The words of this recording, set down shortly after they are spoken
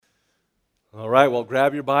All right, well,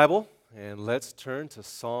 grab your Bible and let's turn to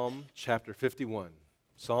Psalm chapter 51.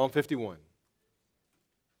 Psalm 51.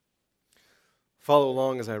 Follow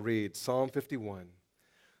along as I read Psalm 51.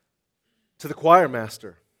 To the choir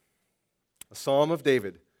master, a psalm of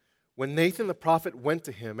David, when Nathan the prophet went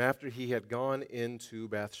to him after he had gone into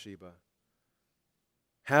Bathsheba.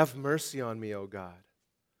 Have mercy on me, O God,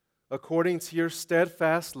 according to your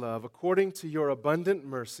steadfast love, according to your abundant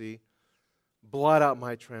mercy, blot out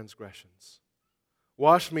my transgressions.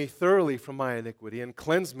 Wash me thoroughly from my iniquity and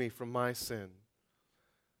cleanse me from my sin.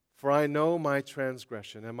 For I know my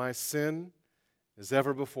transgression, and my sin is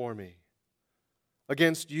ever before me.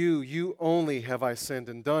 Against you, you only have I sinned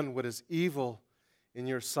and done what is evil in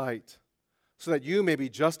your sight, so that you may be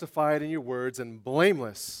justified in your words and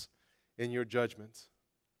blameless in your judgment.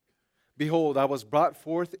 Behold, I was brought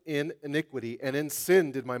forth in iniquity, and in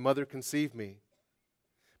sin did my mother conceive me.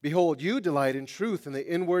 Behold, you delight in truth in the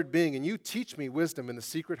inward being, and you teach me wisdom in the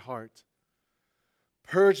secret heart.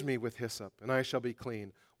 Purge me with hyssop, and I shall be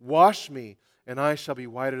clean. Wash me, and I shall be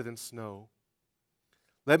whiter than snow.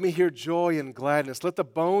 Let me hear joy and gladness. Let the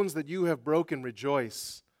bones that you have broken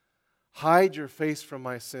rejoice. Hide your face from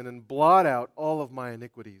my sin, and blot out all of my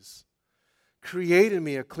iniquities. Create in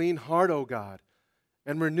me a clean heart, O God,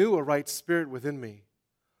 and renew a right spirit within me.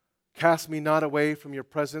 Cast me not away from your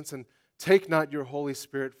presence, and take not your Holy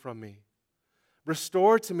Spirit from me.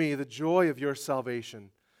 Restore to me the joy of your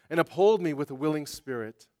salvation, and uphold me with a willing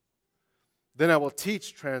spirit. Then I will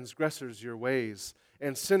teach transgressors your ways,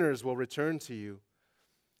 and sinners will return to you.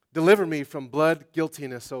 Deliver me from blood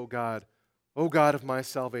guiltiness, O God of my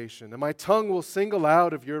salvation, and my tongue will sing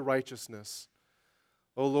aloud of your righteousness.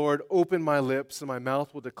 O Lord, open my lips, and my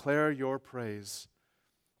mouth will declare your praise.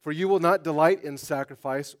 For you will not delight in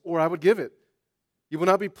sacrifice, or I would give it. You will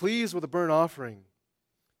not be pleased with a burnt offering.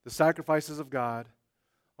 The sacrifices of God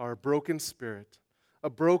are a broken spirit, a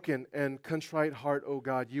broken and contrite heart, O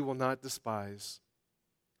God, you will not despise.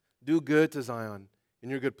 Do good to Zion in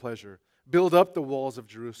your good pleasure. Build up the walls of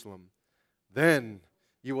Jerusalem. Then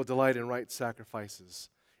you will delight in right sacrifices,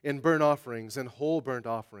 in burnt offerings and whole burnt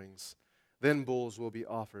offerings. Then bulls will be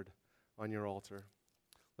offered on your altar.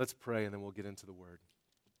 Let's pray and then we'll get into the word.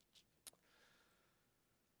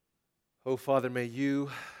 Oh, Father, may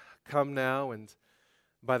you come now and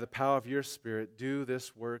by the power of your Spirit do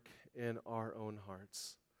this work in our own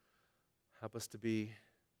hearts. Help us to be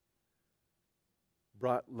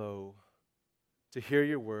brought low, to hear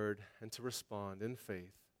your word and to respond in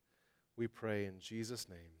faith. We pray in Jesus'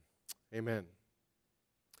 name. Amen.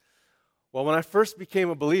 Well, when I first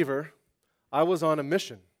became a believer, I was on a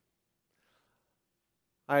mission.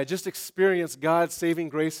 I had just experienced God's saving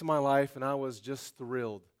grace in my life, and I was just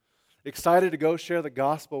thrilled. Excited to go share the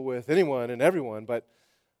gospel with anyone and everyone, but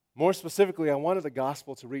more specifically, I wanted the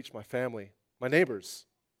gospel to reach my family, my neighbors.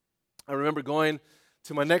 I remember going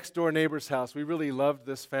to my next door neighbor's house. We really loved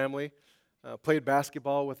this family, played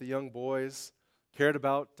basketball with the young boys, cared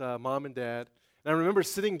about mom and dad. And I remember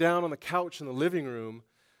sitting down on the couch in the living room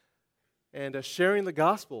and sharing the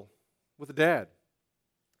gospel with the dad.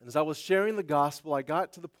 And as I was sharing the gospel, I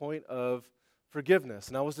got to the point of forgiveness.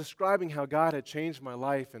 And I was describing how God had changed my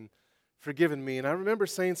life and forgiven me. And I remember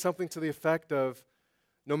saying something to the effect of,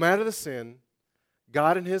 no matter the sin,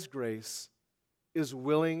 God in His grace is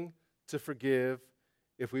willing to forgive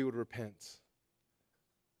if we would repent.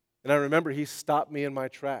 And I remember He stopped me in my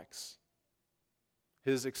tracks.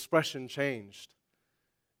 His expression changed.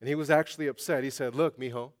 And He was actually upset. He said, look,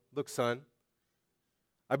 mijo, look, son,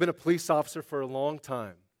 I've been a police officer for a long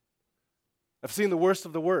time. I've seen the worst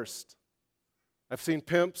of the worst. I've seen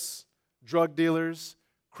pimps, drug dealers,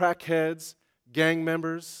 crackheads, gang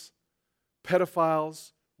members,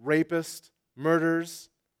 pedophiles, rapists, murderers,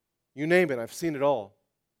 you name it, I've seen it all.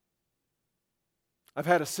 I've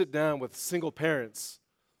had to sit down with single parents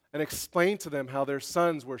and explain to them how their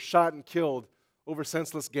sons were shot and killed over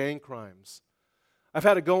senseless gang crimes. I've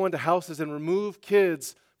had to go into houses and remove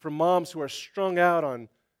kids from moms who are strung out on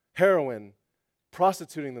heroin,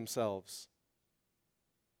 prostituting themselves.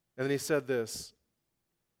 And then he said this,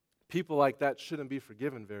 people like that shouldn't be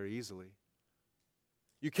forgiven very easily.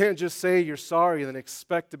 You can't just say you're sorry and then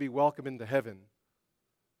expect to be welcomed into heaven.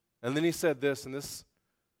 And then he said this, and this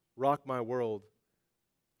rocked my world.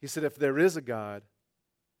 He said, if there is a God,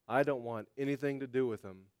 I don't want anything to do with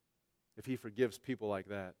Him if He forgives people like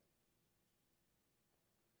that.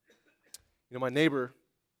 You know, my neighbor,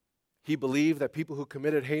 he believed that people who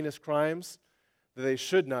committed heinous crimes, that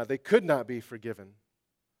they could not be forgiven.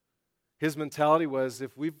 His mentality was,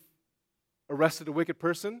 if we've arrested a wicked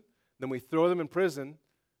person, then we throw them in prison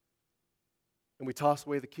and we toss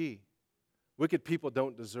away the key. Wicked people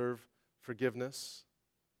don't deserve forgiveness.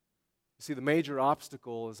 You see, the major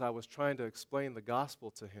obstacle as I was trying to explain the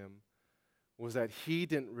gospel to him was that he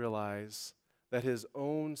didn't realize that his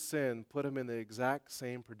own sin put him in the exact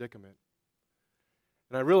same predicament.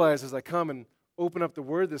 And I realize as I come and open up the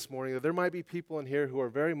Word this morning that there might be people in here who are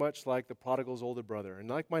very much like the prodigal's older brother and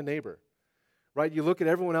like my neighbor, right? You look at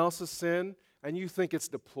everyone else's sin and you think it's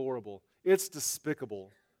deplorable, it's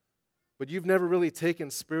despicable, but you've never really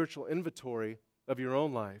taken spiritual inventory of your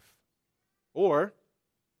own life. Or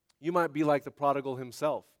you might be like the prodigal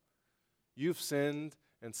himself. You've sinned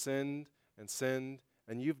and sinned and sinned,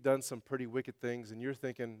 and you've done some pretty wicked things, and you're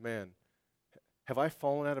thinking, man, have I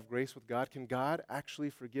fallen out of grace with God? Can God actually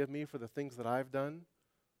forgive me for the things that I've done?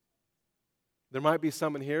 There might be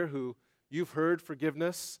some in here who you've heard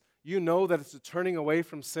forgiveness. You know that it's a turning away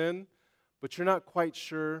from sin, but you're not quite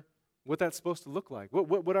sure what that's supposed to look like.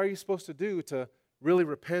 What are you supposed to do to really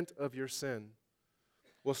repent of your sin?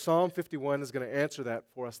 Well, Psalm 51 is going to answer that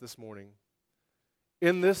for us this morning.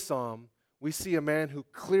 In this psalm, we see a man who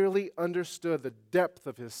clearly understood the depth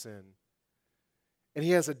of his sin, and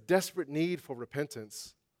he has a desperate need for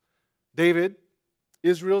repentance. David,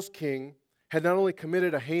 Israel's king, had not only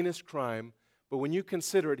committed a heinous crime, but when you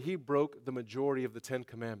consider it, he broke the majority of the 10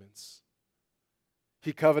 Commandments.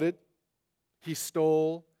 He coveted, he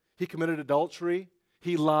stole, he committed adultery,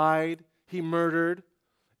 he lied, he murdered,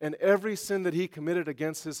 and every sin that he committed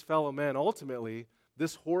against his fellow man, ultimately,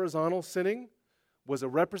 this horizontal sinning was a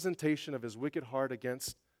representation of his wicked heart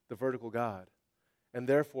against the vertical God, and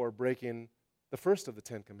therefore breaking the first of the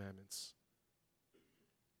 10 Commandments.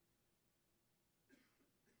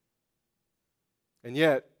 And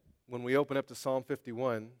yet, when we open up to Psalm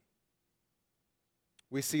 51,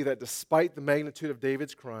 we see that despite the magnitude of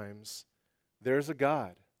David's crimes, there's a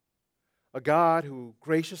God who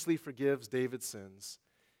graciously forgives David's sins.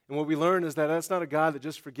 And what we learn is that that's not a God that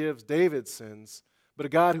just forgives David's sins, but a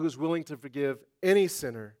God who is willing to forgive any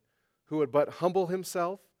sinner who would but humble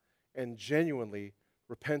himself and genuinely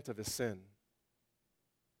repent of his sin.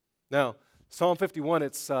 Now, Psalm 51,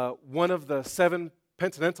 it's one of the 7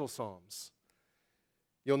 penitential psalms.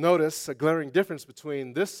 You'll notice a glaring difference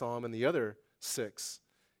between this psalm and the other 6.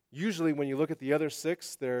 Usually when you look at the other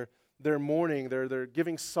 6, they're mourning, they're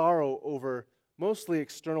giving sorrow over mostly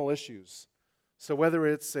external issues. So whether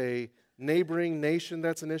it's a neighboring nation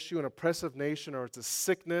that's an issue, an oppressive nation, or it's a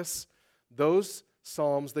sickness, those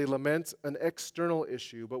psalms, they lament an external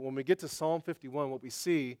issue. But when we get to Psalm 51, what we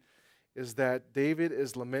see is that David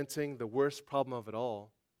is lamenting the worst problem of it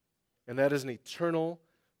all, and that is an eternal,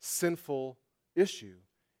 sinful issue.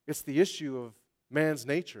 It's the issue of man's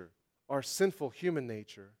nature, our sinful human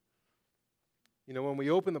nature. You know, when we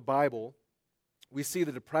open the Bible, we see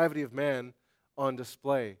the depravity of man on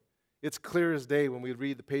display. It's clear as day when we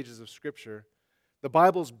read the pages of Scripture. The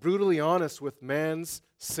Bible's brutally honest with man's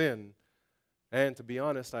sin. And to be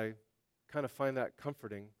honest, I kind of find that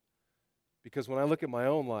comforting, because when I look at my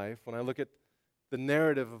own life, when I look at the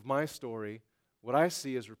narrative of my story, what I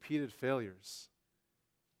see is repeated failures.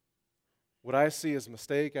 What I see is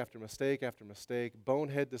mistake after mistake after mistake,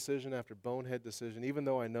 bonehead decision after bonehead decision, even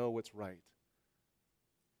though I know what's right.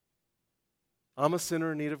 I'm a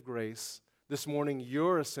sinner in need of grace. This morning,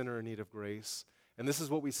 you're a sinner in need of grace. And this is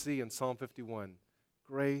what we see in Psalm 51.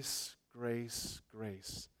 Grace, grace,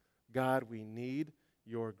 grace. God, we need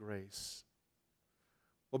your grace.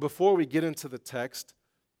 Well, before we get into the text,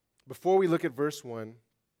 before we look at verse 1,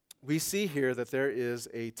 we see here that there is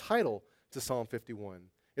a title to Psalm 51.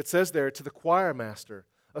 It says there, to the choir master,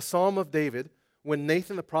 a psalm of David, when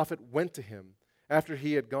Nathan the prophet went to him after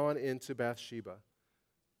he had gone into Bathsheba.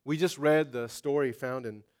 We just read the story found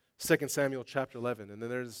in 2 Samuel chapter 11, and then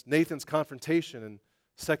there's Nathan's confrontation in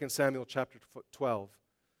 2 Samuel chapter 12.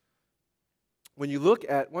 When you look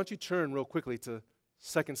at, why don't you turn real quickly to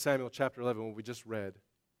 2 Samuel chapter 11, what we just read.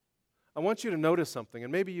 I want you to notice something,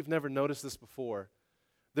 and maybe you've never noticed this before.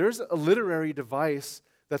 There's a literary device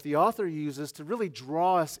that the author uses to really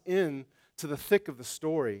draw us in to the thick of the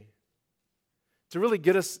story, to really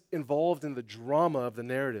get us involved in the drama of the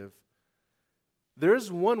narrative.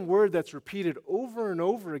 There's one word that's repeated over and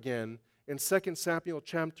over again in 2 Samuel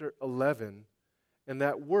chapter 11, and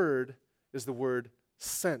that word is the word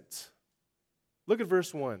sent. Look at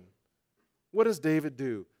verse 1. What does David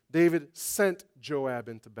do? David sent Joab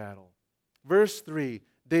into battle. Verse 3,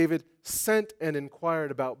 David sent and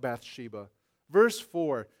inquired about Bathsheba. Verse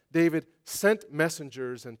 4, David sent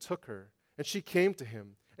messengers and took her, and she came to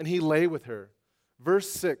him, and he lay with her. Verse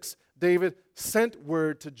 6, David sent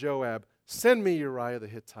word to Joab, send me Uriah the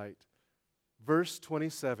Hittite. Verse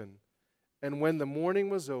 27, and when the morning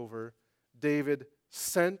was over, David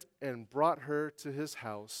sent and brought her to his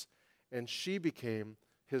house, and she became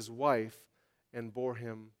his wife and bore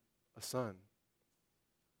him a son.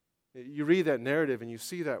 You read that narrative and you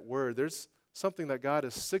see that word. There's something that God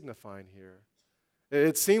is signifying here.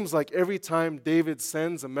 It seems like every time David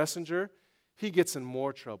sends a messenger, he gets in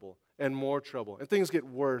more trouble, and things get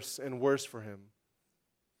worse and worse for him.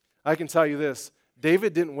 I can tell you this,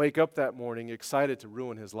 David didn't wake up that morning excited to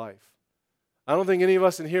ruin his life. I don't think any of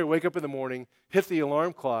us in here wake up in the morning, hit the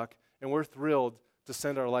alarm clock, and we're thrilled to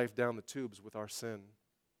send our life down the tubes with our sin.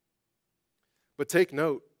 But take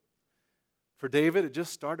note, for David, it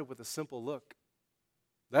just started with a simple look.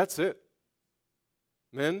 That's it.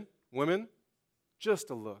 Men, women,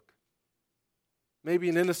 just a look. Maybe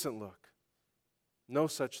an innocent look. No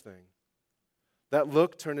such thing. That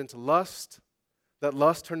look turned into lust. That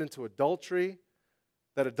lust turned into adultery.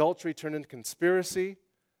 That adultery turned into conspiracy.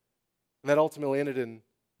 And that ultimately ended in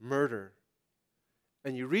murder.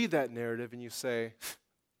 And you read that narrative and you say,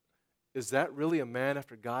 is that really a man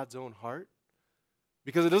after God's own heart?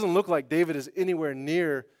 Because it doesn't look like David is anywhere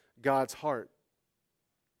near God's heart.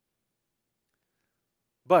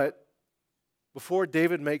 But before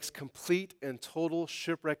David makes complete and total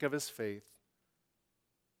shipwreck of his faith,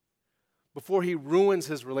 before he ruins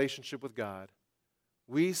his relationship with God,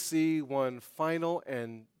 we see one final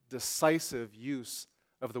and decisive use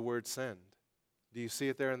of the word send. Do you see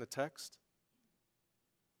it there in the text?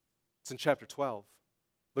 It's in chapter 12.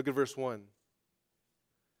 Look at verse 1.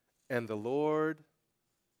 And the Lord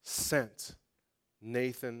sent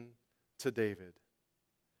Nathan to David.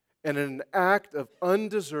 And in an act of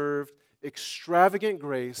undeserved, extravagant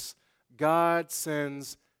grace, God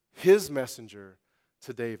sends his messenger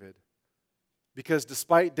to David. Because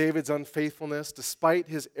despite David's unfaithfulness, despite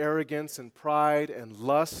his arrogance and pride and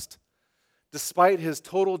lust, despite his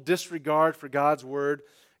total disregard for God's word,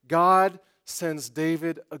 God sends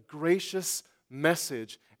David a gracious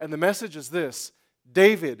message. And the message is this: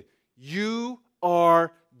 David, you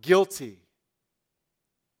are guilty.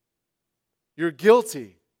 You're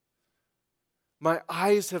guilty. My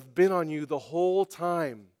eyes have been on you the whole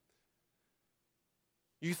time.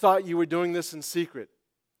 You thought you were doing this in secret.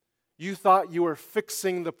 You thought you were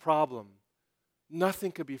fixing the problem.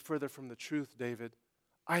 Nothing could be further from the truth, David.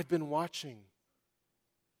 I've been watching.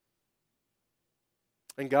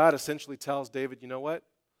 And God essentially tells David, you know what?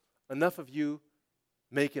 Enough of you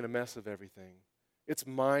making a mess of everything. It's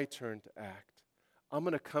my turn to act. I'm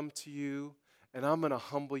going to come to you and I'm going to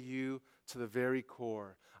humble you to the very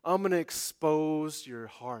core. I'm going to expose your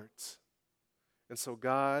heart. And so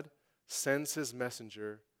God sends his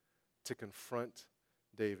messenger to confront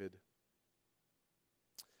David.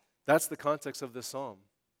 That's the context of this psalm.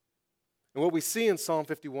 And what we see in Psalm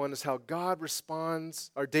 51 is how David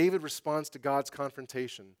responds to God's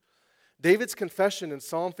confrontation. David's confession in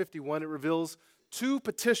Psalm 51, it reveals two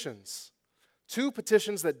petitions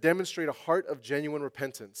that demonstrate a heart of genuine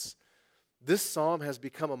repentance. This psalm has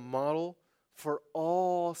become a model for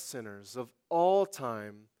all sinners of all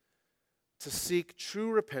time to seek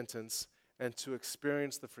true repentance and to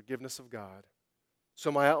experience the forgiveness of God.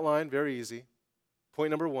 So my outline, very easy.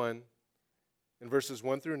 Point number 1, in verses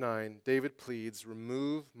 1 through 9, David pleads,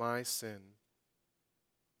 remove my sin.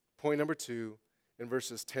 Point number 2, in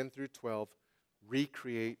verses 10 through 12,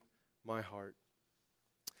 recreate my heart.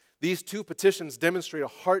 These two petitions demonstrate a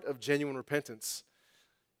heart of genuine repentance.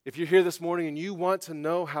 If you're here this morning and you want to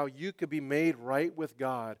know how you could be made right with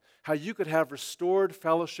God, how you could have restored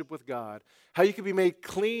fellowship with God, how you could be made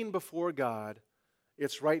clean before God,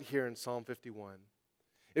 it's right here in Psalm 51.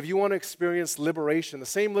 If you want to experience liberation, the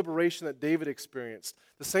same liberation that David experienced,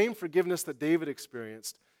 the same forgiveness that David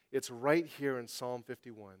experienced, it's right here in Psalm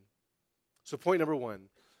 51. So point number 1,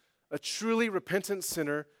 a truly repentant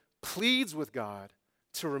sinner pleads with God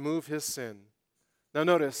to remove his sin. Now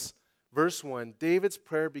notice, verse 1, David's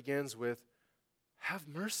prayer begins with, have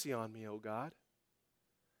mercy on me, O God.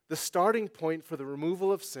 The starting point for the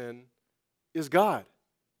removal of sin is God.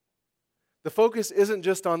 The focus isn't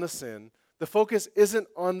just on the sin. The focus isn't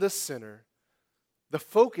on the sinner. The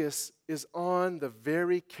focus is on the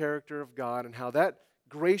very character of God and how that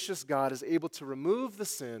gracious God is able to remove the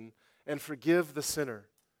sin and forgive the sinner.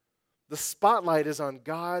 The spotlight is on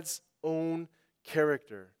God's own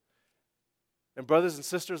character. And brothers and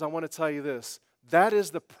sisters, I want to tell you this. That is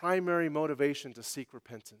the primary motivation to seek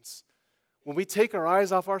repentance. When we take our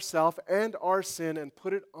eyes off ourselves and our sin and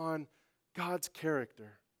put it on God's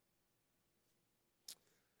character.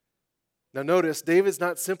 Now notice, David's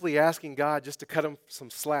not simply asking God just to cut him some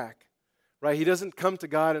slack, right? He doesn't come to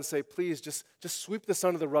God and say, please, just sweep this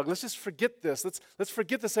under the rug. Let's just forget this. Let's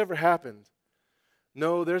forget this ever happened.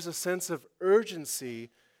 No, there's a sense of urgency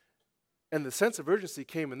And the sense of urgency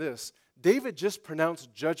came in this. David just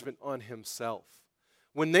pronounced judgment on himself.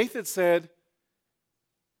 When Nathan said,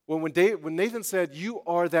 when Nathan said, "You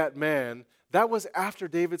are that man," that was after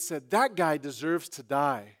David said, "That guy deserves to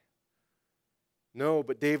die." No,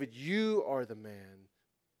 but David, you are the man.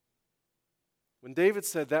 When David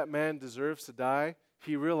said that man deserves to die,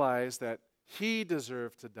 he realized that he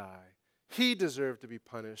deserved to die. He deserved to be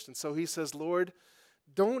punished. And so he says, "Lord,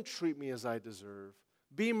 don't treat me as I deserve.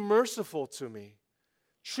 Be merciful to me.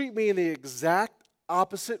 Treat me in the exact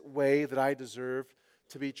opposite way that I deserve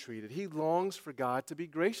to be treated." He longs for God to be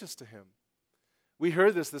gracious to him. We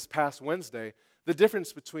heard this past Wednesday, the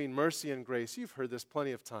difference between mercy and grace. You've heard this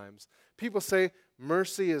plenty of times. People say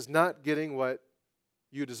mercy is not getting what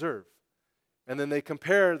you deserve. And then they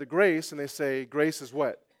compare the grace and they say grace is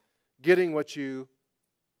what? Getting what you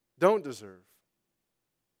don't deserve.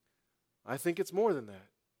 I think it's more than that.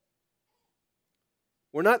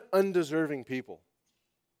 We're not undeserving people.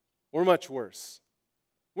 We're much worse.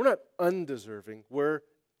 We're not undeserving. We're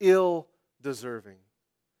ill-deserving.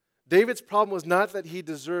 David's problem was not that he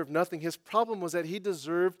deserved nothing. His problem was that he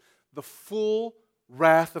deserved the full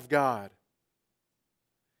wrath of God.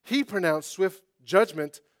 He pronounced swift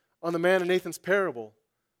judgment on the man in Nathan's parable.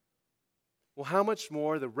 Well, how much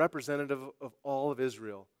more the representative of all of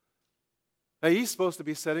Israel? Now, he's supposed to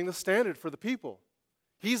be setting the standard for the people.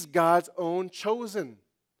 He's God's own chosen.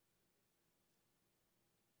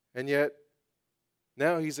 And yet,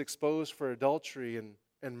 now he's exposed for adultery and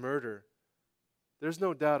murder. There's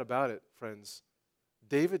no doubt about it, friends.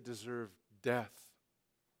 David deserved death.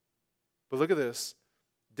 But look at this.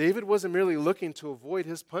 David wasn't merely looking to avoid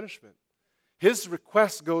his punishment. His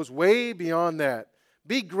request goes way beyond that.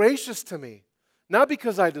 Be gracious to me. Not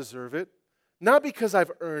because I deserve it. Not because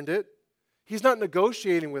I've earned it. He's not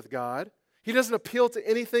negotiating with God. He doesn't appeal to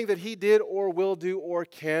anything that he did or will do or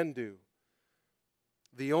can do.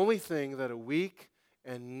 The only thing that a weak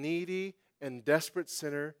and needy and desperate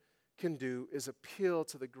sinner can do is appeal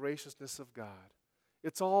to the graciousness of God.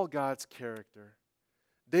 It's all God's character.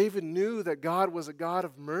 David knew that God was a God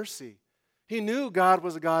of mercy. He knew God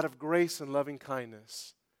was a God of grace and loving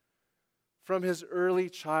kindness. From his early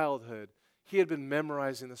childhood, he had been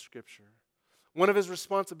memorizing the Scripture. One of his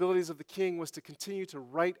responsibilities of the king was to continue to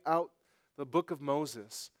write out the book of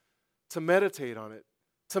Moses, to meditate on it,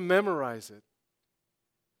 to memorize it.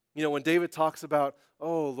 You know, when David talks about,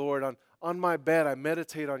 "Oh, Lord, on my bed I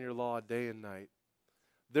meditate on your law day and night,"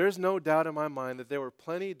 there's no doubt in my mind that there were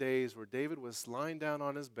plenty of days where David was lying down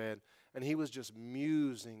on his bed and he was just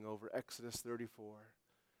musing over Exodus 34,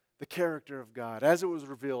 the character of God as it was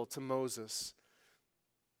revealed to Moses.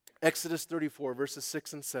 Exodus 34, verses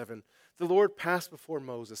 6 and 7. The Lord passed before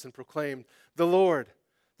Moses and proclaimed, the Lord,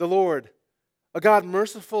 a God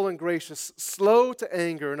merciful and gracious, slow to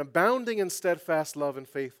anger and abounding in steadfast love and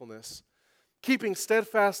faithfulness, keeping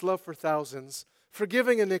steadfast love for thousands,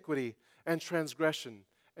 forgiving iniquity and transgression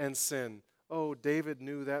and sin." Oh, David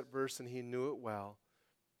knew that verse and he knew it well.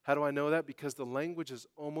 How do I know that? Because the language is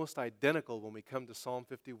almost identical when we come to Psalm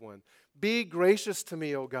 51. Be gracious to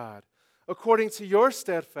me, O God, according to your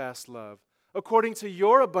steadfast love, according to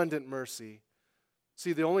your abundant mercy.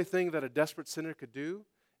 See, the only thing that a desperate sinner could do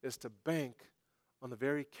is to bank on the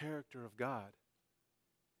very character of God.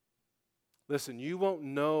 Listen, you won't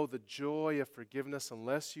know the joy of forgiveness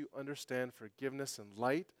unless you understand forgiveness in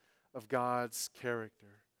light of God's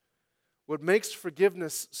character. What makes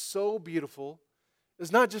forgiveness so beautiful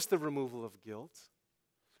is not just the removal of guilt.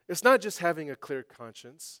 It's not just having a clear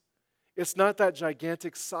conscience. It's not that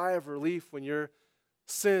gigantic sigh of relief when your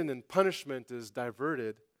sin and punishment is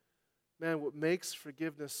diverted. Man, what makes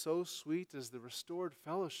forgiveness so sweet is the restored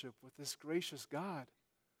fellowship with this gracious God.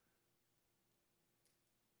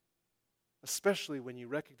 Especially when you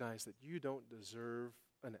recognize that you don't deserve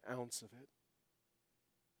an ounce of it.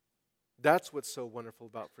 That's what's so wonderful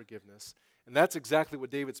about forgiveness. And that's exactly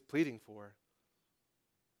what David's pleading for.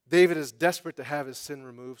 David is desperate to have his sin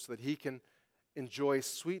removed so that he can enjoy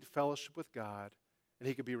sweet fellowship with God and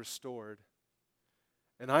he could be restored.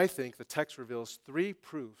 And I think the text reveals three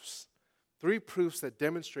proofs that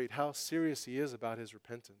demonstrate how serious he is about his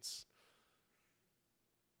repentance.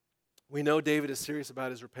 We know David is serious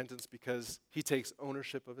about his repentance because he takes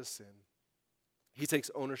ownership of his sin. He takes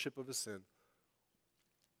ownership of his sin.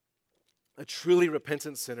 A truly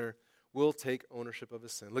repentant sinner will take ownership of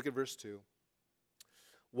his sin. Look at verse 2.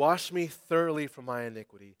 Wash me thoroughly from my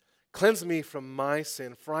iniquity. Cleanse me from my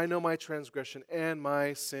sin, for I know my transgression and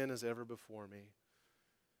my sin is ever before me.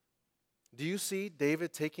 Do you see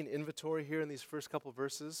David taking inventory here in these first couple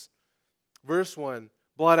verses? Verse 1,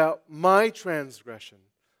 blot out my transgression.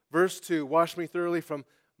 Verse 2, wash me thoroughly from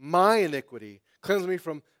my iniquity. Cleanse me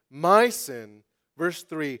from my sin. Verse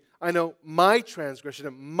 3, I know my transgression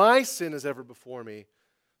and my sin is ever before me.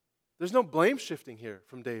 There's no blame shifting here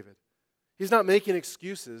from David. He's not making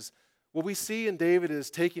excuses. What we see in David is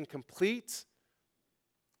taking complete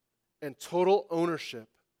and total ownership.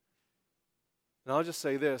 And I'll just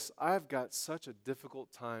say this, I've got such a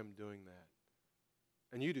difficult time doing that.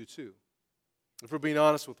 And you do too, if we're being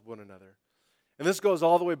honest with one another. And this goes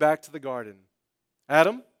all the way back to the garden.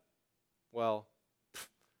 Adam, well,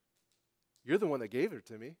 you're the one that gave her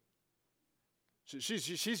to me.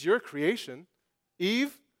 She's your creation.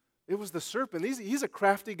 Eve, it was the serpent. He's a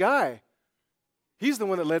crafty guy. He's the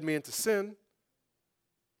one that led me into sin.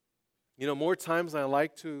 You know, more times than I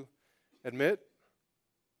like to admit,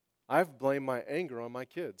 I've blamed my anger on my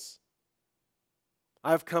kids.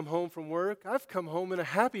 I've come home from work. I've come home in a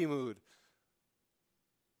happy mood.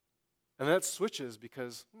 And that switches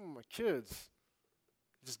because my kids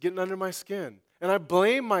just getting under my skin. And I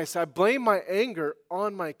blame myself. I blame my anger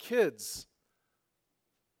on my kids.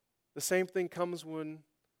 The same thing comes when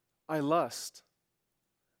I lust.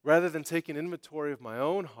 Rather than taking inventory of my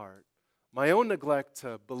own heart, my own neglect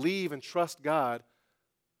to believe and trust God,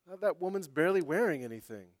 that woman's barely wearing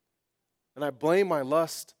anything. And I blame my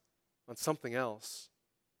lust on something else.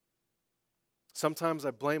 Sometimes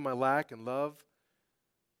I blame my lack in love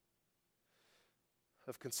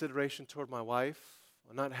of consideration toward my wife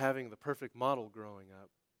on not having the perfect model growing up.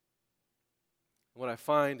 And what I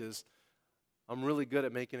find is I'm really good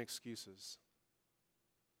at making excuses.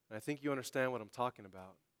 And I think you understand what I'm talking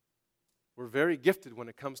about. We're very gifted when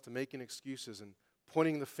it comes to making excuses and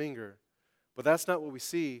pointing the finger. But that's not what we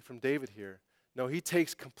see from David here. No, he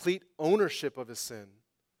takes complete ownership of his sin.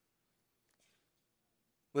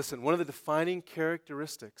 Listen, one of the defining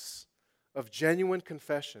characteristics of genuine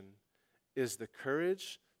confession is the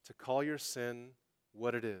courage to call your sin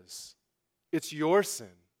what it is. It's your sin.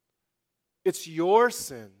 It's your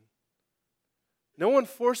sin. No one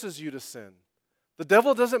forces you to sin. The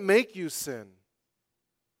devil doesn't make you sin.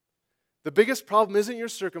 The biggest problem isn't your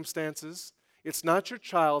circumstances. It's not your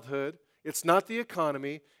childhood. It's not the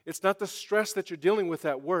economy. It's not the stress that you're dealing with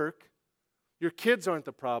at work. Your kids aren't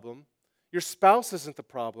the problem. Your spouse isn't the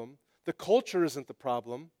problem. The culture isn't the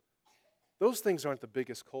problem. Those things aren't the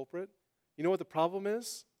biggest culprit. You know what the problem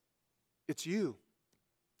is? It's you.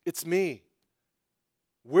 It's me.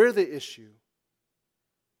 We're the issue.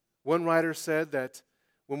 One writer said that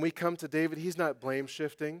when we come to David, he's not blame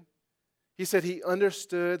shifting. He said he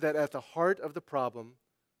understood that at the heart of the problem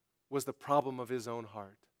was the problem of his own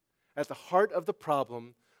heart. At the heart of the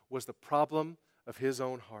problem was the problem of his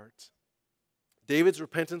own heart. David's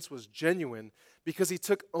repentance was genuine because he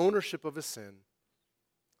took ownership of his sin.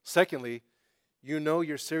 Secondly, you know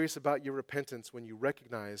you're serious about your repentance when you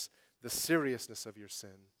recognize the seriousness of your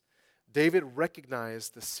sin. David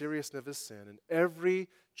recognized the seriousness of his sin, and every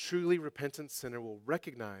truly repentant sinner will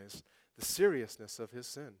recognize the seriousness of his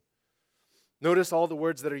sin. Notice all the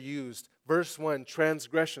words that are used. Verse 1,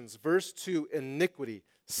 transgressions. Verse 2, iniquity,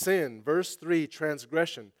 sin. Verse 3,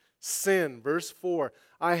 transgression, sin. Verse 4,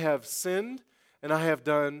 I have sinned and I have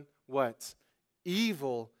done what?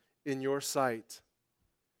 Evil in your sight.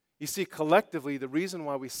 You see, collectively, the reason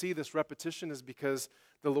why we see this repetition is because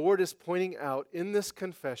the Lord is pointing out in this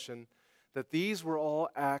confession that these were all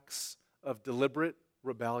acts of deliberate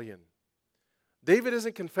rebellion. David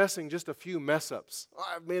isn't confessing just a few mess-ups. Oh,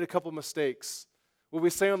 I've made a couple mistakes. What we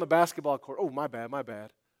say on the basketball court, oh, my bad, my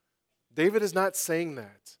bad. David is not saying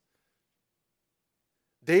that.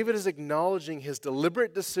 David is acknowledging his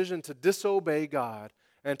deliberate decision to disobey God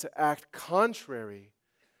and to act contrary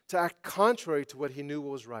to what he knew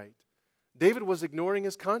was right. David was ignoring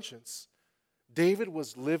his conscience. David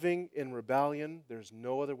was living in rebellion. There's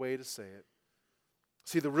no other way to say it.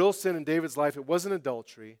 See, the real sin in David's life, it wasn't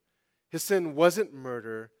adultery. His sin wasn't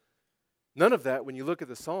murder. None of that, when you look at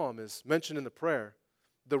the psalm, is mentioned in the prayer.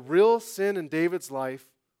 The real sin in David's life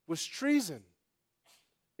was treason.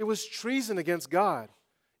 It was treason against God.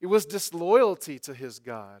 It was disloyalty to his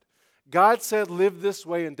God. God said, live this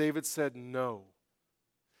way, and David said, no.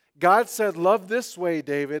 God said, love this way,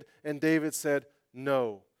 David, and David said,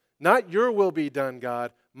 no. Not your will be done,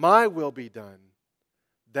 God, my will be done.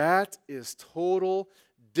 That is total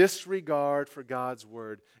disregard for God's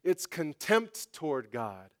word. It's contempt toward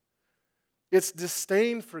God. It's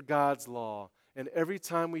disdain for God's law. And every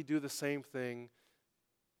time we do the same thing,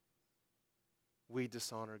 we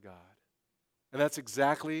dishonor God. And that's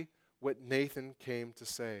exactly what Nathan came to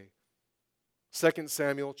say. 2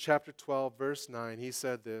 Samuel chapter 12, verse 9, he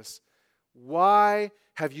said this, why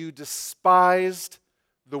have you despised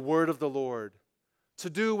the word of the Lord, to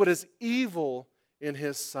do what is evil in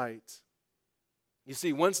his sight. You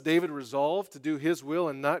see, once David resolved to do his will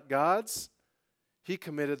and not God's, he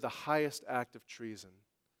committed the highest act of treason.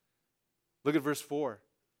 Look at verse 4.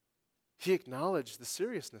 He acknowledged the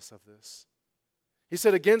seriousness of this. He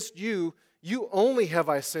said, "Against you, you only have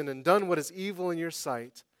I sinned and done what is evil in your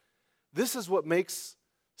sight." This is what makes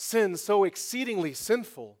sin so exceedingly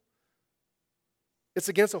sinful. It's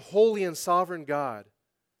against a holy and sovereign God.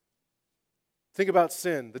 Think about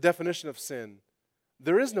sin, the definition of sin.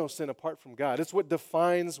 There is no sin apart from God. It's what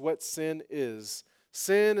defines what sin is.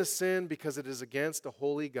 Sin is sin because it is against a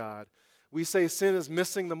holy God. We say sin is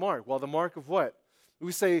missing the mark. Well, the mark of what?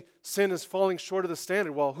 We say sin is falling short of the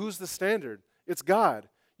standard. Well, who's the standard? It's God.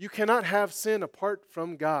 You cannot have sin apart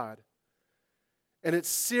from God. And it's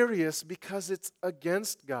serious because it's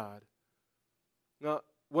against God. Now,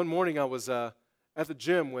 one morning I was at the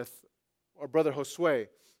gym with our brother Josue.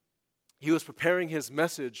 He was preparing his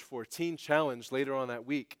message for Teen Challenge later on that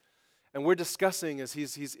week. And we're discussing as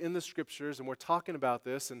he's in the scriptures and we're talking about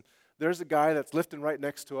this. And there's a guy that's lifting right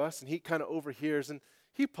next to us and he kind of overhears and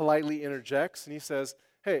he politely interjects and he says,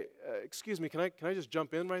 "Hey, excuse me, can I just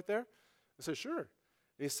jump in right there?" I said, "Sure." And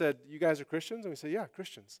he said, "You guys are Christians?" And we said, "Yeah,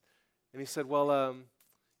 Christians." And he said, "Well,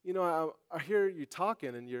 I hear you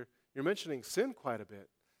talking and you're mentioning sin quite a bit."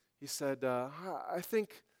 He said, I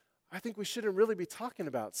think we shouldn't really be talking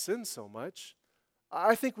about sin so much.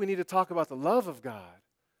 I think we need to talk about the love of God.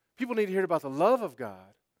 People need to hear about the love of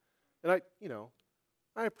God." And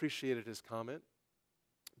I appreciated his comment.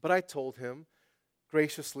 But I told him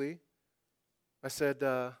graciously, I said,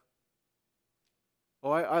 I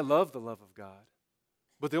love the love of God.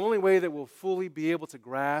 But the only way that we'll fully be able to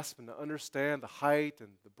grasp and to understand the height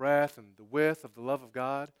and the breadth and the width of the love of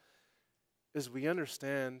God is we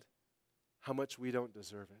understand how much we don't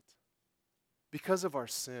deserve it because of our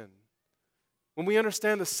sin. When we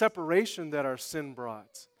understand the separation that our sin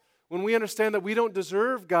brought, when we understand that we don't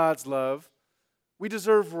deserve God's love, we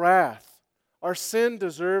deserve wrath. Our sin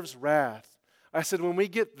deserves wrath. I said, when we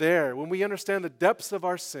get there, when we understand the depths of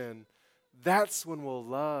our sin, that's when we'll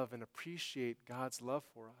love and appreciate God's love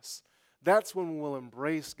for us. That's when we'll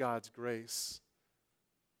embrace God's grace.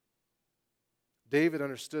 David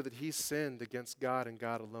understood that he sinned against God and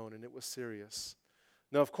God alone, and it was serious.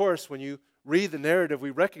 Now, of course, when you read the narrative, we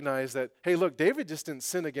recognize that, hey, look, David just didn't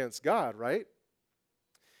sin against God, right?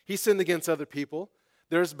 He sinned against other people.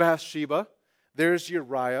 There's Bathsheba. There's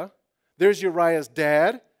Uriah. There's Uriah's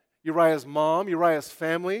dad, Uriah's mom, Uriah's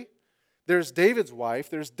family. There's David's wife.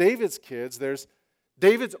 There's David's kids. There's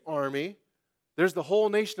David's army. There's the whole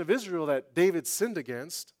nation of Israel that David sinned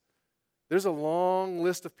against. There's a long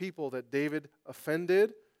list of people that David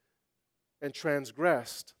offended and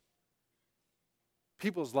transgressed.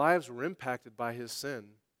 People's lives were impacted by his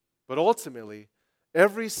sin. But ultimately,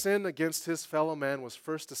 every sin against his fellow man was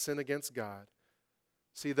first a sin against God.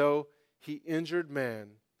 See, though he injured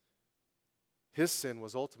man, his sin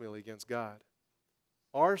was ultimately against God.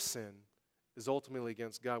 Our sin is ultimately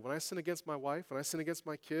against God. When I sin against my wife, when I sin against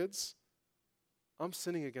my kids, I'm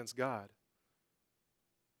sinning against God.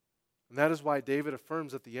 And that is why David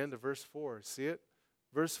affirms at the end of verse 4. See it?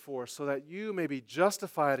 Verse 4, "So that you may be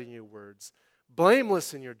justified in your words,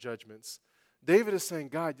 blameless in your judgments." David is saying,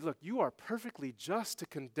 God, look, you are perfectly just to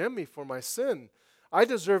condemn me for my sin. I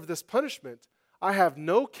deserve this punishment. I have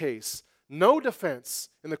no case, no defense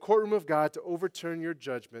in the courtroom of God to overturn your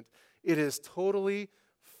judgment. It is totally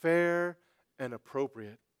fair and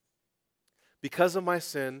appropriate. Because of my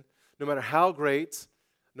sin, no matter how great,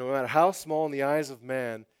 no matter how small in the eyes of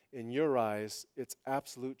man, in your eyes, it's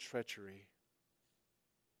absolute treachery.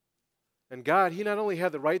 And God, he not only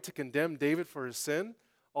had the right to condemn David for his sin,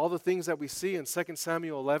 all the things that we see in 2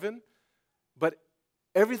 Samuel 11, but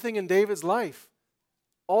everything in David's life,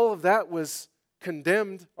 all of that was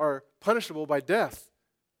condemned or punishable by death.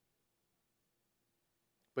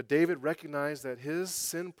 But David recognized that his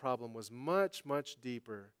sin problem was much, much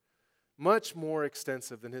deeper, much more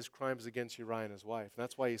extensive than his crimes against Uriah and his wife. And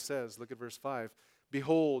that's why he says, look at verse 5,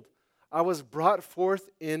 "Behold, I was brought forth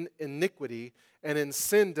in iniquity, and in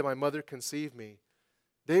sin did my mother conceive me."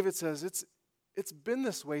 David says, it's been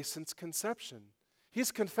this way since conception.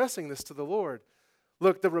 He's confessing this to the Lord.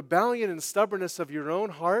 Look, the rebellion and stubbornness of your own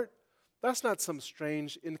heart, that's not some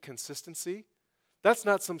strange inconsistency. That's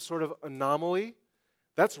not some sort of anomaly.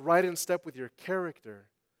 That's right in step with your character.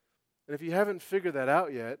 And if you haven't figured that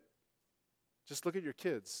out yet, just look at your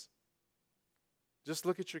kids. Just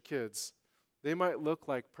look at your kids. They might look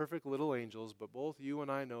like perfect little angels, but both you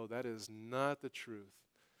and I know that is not the truth.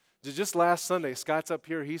 Just last Sunday, Scott's up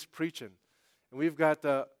here, he's preaching. And we've got,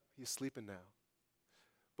 he's sleeping now.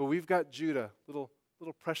 But we've got Judah, little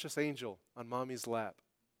little precious angel on mommy's lap.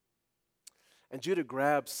 And Judah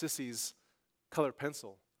grabs Sissy's colored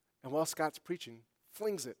pencil, and while Scott's preaching,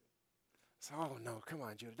 flings it. So, oh no, come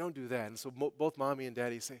on, Judah, don't do that. And so both mommy and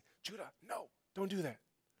daddy say, Judah, no, don't do that.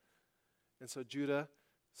 And so Judah,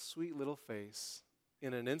 sweet little face,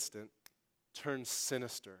 in an instant, turns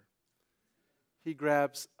sinister. He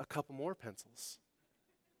grabs a couple more pencils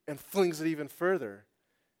and flings it even further.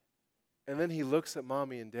 And then he looks at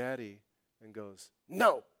mommy and daddy and goes,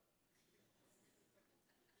 no.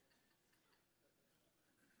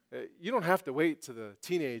 You don't have to wait to the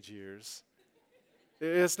teenage years.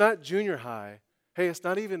 It's not junior high. Hey, it's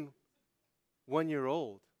not even 1 year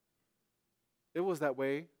old. It was that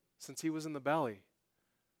way since he was in the belly.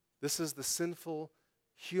 This is the sinful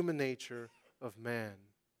human nature of man.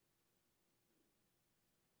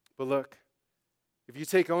 But look, if you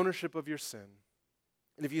take ownership of your sin,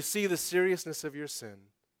 and if you see the seriousness of your sin,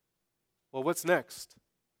 well, what's next?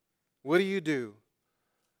 What do?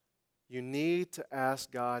 You need to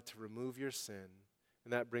ask God to remove your sin.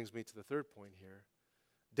 And that brings me to the third point here.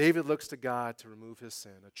 David looks to God to remove his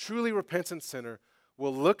sin. A truly repentant sinner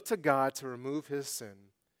will look to God to remove his sin.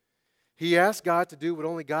 He asks God to do what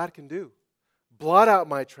only God can do. Blot out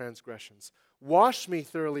my transgressions. Wash me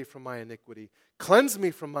thoroughly from my iniquity. Cleanse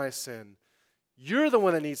me from my sin. You're the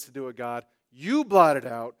one that needs to do it, God. You blot it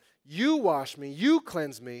out. You wash me. You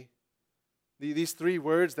cleanse me. These three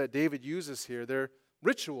words that David uses here, they're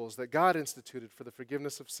rituals that God instituted for the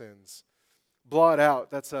forgiveness of sins. Blot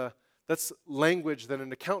out, that's language that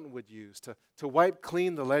an accountant would use to wipe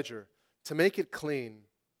clean the ledger, to make it clean,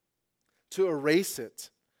 to erase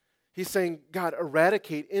it. He's saying, God,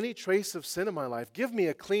 eradicate any trace of sin in my life. Give me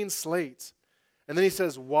a clean slate. And then he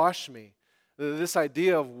says, wash me. This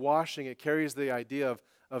idea of washing, it carries the idea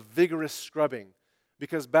of vigorous scrubbing.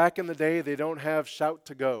 Because back in the day, they don't have shout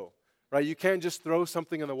to go. Right? You can't just throw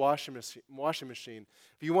something in the washing machine.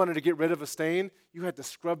 If you wanted to get rid of a stain, you had to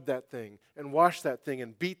scrub that thing and wash that thing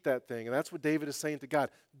and beat that thing. And that's what David is saying to God.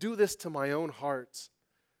 Do this to my own heart.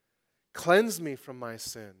 Cleanse me from my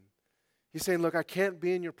sin. He's saying, look, I can't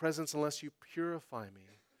be in your presence unless you purify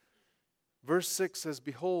me. Verse 6 says,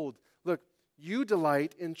 behold, look, you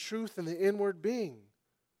delight in truth in the inward being.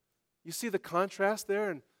 You see the contrast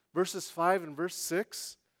there in verses 5 and verse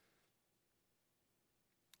 6?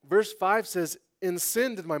 Verse 5 says, in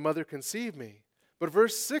sin did my mother conceive me. But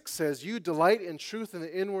verse 6 says, you delight in truth in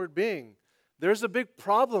the inward being. There's a big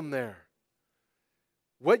problem there.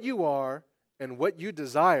 What you are and what you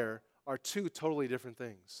desire are two totally different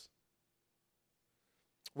things.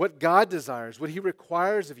 What God desires, what He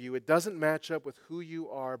requires of you, it doesn't match up with who you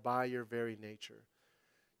are by your very nature.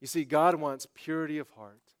 You see, God wants purity of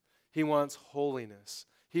heart. He wants holiness.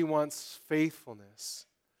 He wants faithfulness.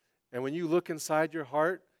 And when you look inside your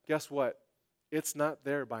heart, guess what? It's not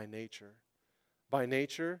there by nature. By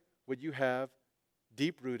nature, what you have,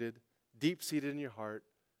 deep-rooted, deep-seated in your heart,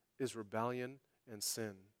 is rebellion and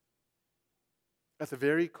sin. At the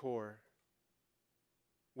very core,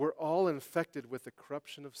 we're all infected with the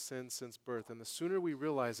corruption of sin since birth, and the sooner we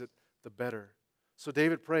realize it, the better. So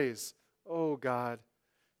David prays, oh God,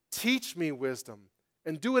 teach me wisdom,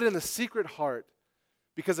 and do it in the secret heart,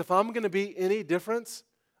 because if I'm going to be any difference,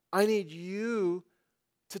 I need you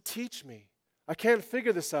to teach me. I can't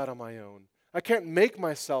figure this out on my own. I can't make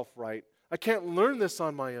myself right. I can't learn this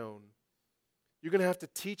on my own. You're going to have to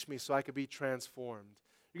teach me so I can be transformed.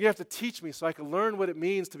 You're going to have to teach me so I can learn what it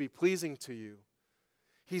means to be pleasing to you.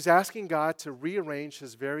 He's asking God to rearrange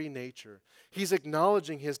his very nature. He's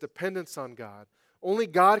acknowledging his dependence on God. Only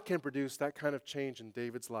God can produce that kind of change in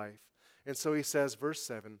David's life. And so he says, verse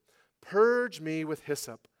 7, purge me with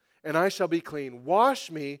hyssop, and I shall be clean. Wash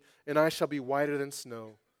me, and I shall be whiter than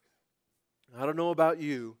snow. I don't know about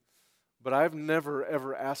you, but I've never,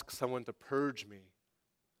 ever asked someone to purge me.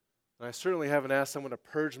 And I certainly haven't asked someone to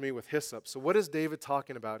purge me with hyssop. So what is David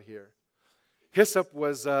talking about here? Hyssop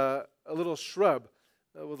was a little shrub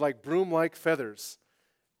with like broom-like feathers.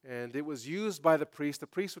 And it was used by the priest. The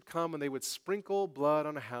priest would come and they would sprinkle blood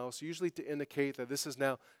on a house, usually to indicate that this is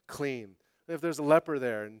now clean. If there's a leper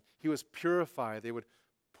there and he was purified, they would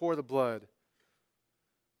pour the blood.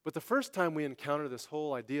 But the first time we encounter this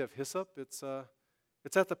whole idea of hyssop, it's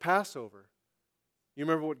at the Passover. You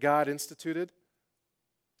remember what God instituted?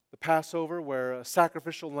 The Passover, where a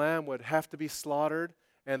sacrificial lamb would have to be slaughtered,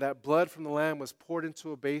 and that blood from the lamb was poured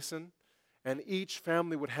into a basin, and each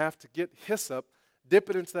family would have to get hyssop, dip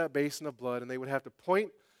it into that basin of blood, and they would have to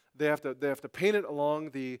they have to paint it along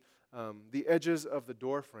the edges of the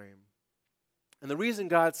door frame. And the reason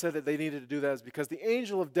God said that they needed to do that is because the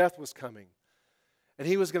angel of death was coming. And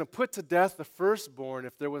he was going to put to death the firstborn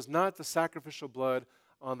if there was not the sacrificial blood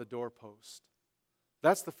on the doorpost.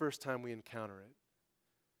 That's the first time we encounter it.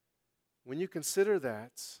 When you consider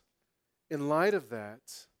that, in light of that,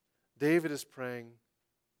 David is praying,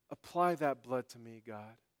 apply that blood to me,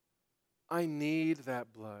 God. I need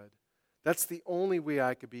that blood. That's the only way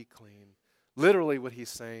I could be clean. Literally what he's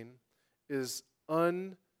saying is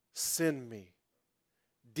unsin me.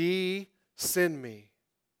 De-sin me.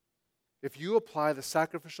 If you apply the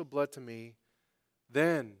sacrificial blood to me,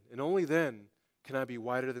 then, and only then, can I be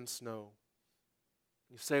whiter than snow.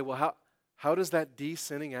 You say, well, how does that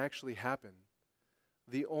de-sinning actually happen?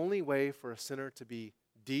 The only way for a sinner to be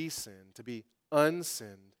de-sinned, to be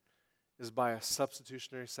unsinned, is by a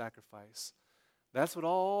substitutionary sacrifice. That's what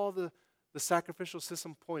all the sacrificial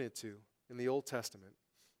system pointed to in the Old Testament.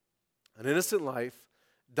 An innocent life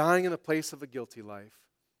dying in the place of a guilty life.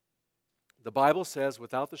 The Bible says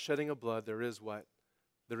without the shedding of blood, there is what?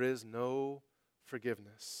 There is no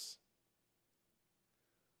forgiveness.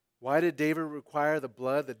 Why did David require the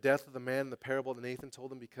blood, the death of the man in the parable that Nathan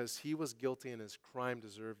told him? Because he was guilty and his crime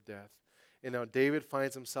deserved death. And now David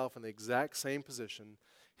finds himself in the exact same position.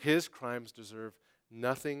 His crimes deserve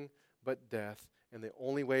nothing but death. And the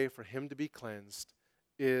only way for him to be cleansed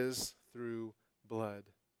is through blood.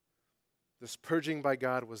 This purging by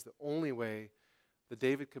God was the only way that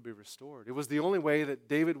David could be restored. It was the only way that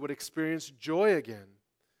David would experience joy again.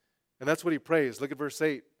 And that's what he prays. Look at verse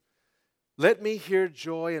 8. Let me hear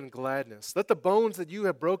joy and gladness. Let the bones that you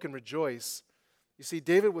have broken rejoice. You see,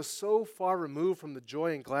 David was so far removed from the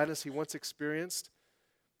joy and gladness he once experienced.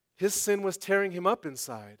 His sin was tearing him up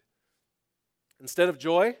inside. Instead of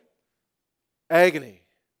joy, agony.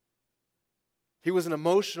 He was in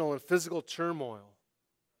emotional and physical turmoil.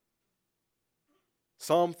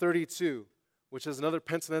 Psalm 32, which is another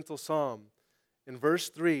penitential psalm, in verse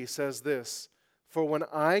 3 says this, For when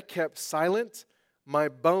I kept silent, my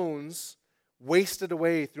bones wasted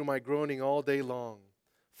away through my groaning all day long.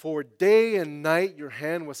 For day and night your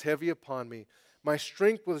hand was heavy upon me. My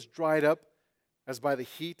strength was dried up as by the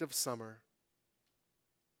heat of summer.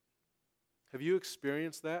 Have you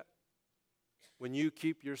experienced that? When you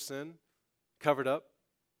keep your sin covered up?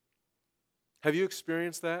 Have you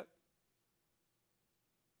experienced that?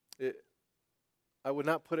 I would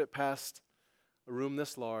not put it past a room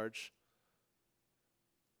this large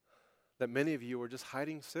that many of you are just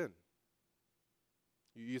hiding sin.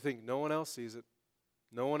 You think no one else sees it.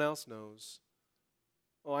 No one else knows.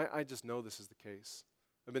 Oh, I just know this is the case.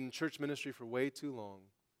 I've been in church ministry for way too long.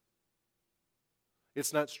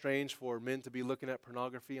 It's not strange for men to be looking at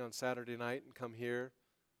pornography on Saturday night and come here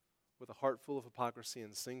with a heart full of hypocrisy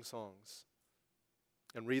and sing songs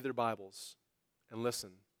and read their Bibles and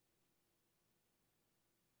listen.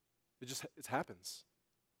 It happens.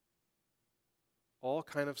 All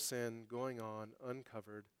kind of sin going on,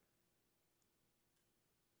 uncovered.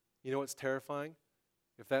 You know what's terrifying?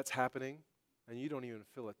 If that's happening and you don't even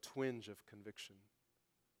feel a twinge of conviction.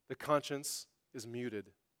 The conscience is muted.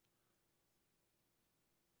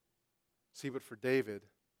 See, but for David,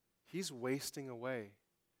 he's wasting away.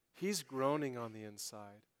 He's groaning on the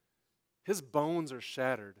inside. His bones are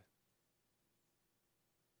shattered.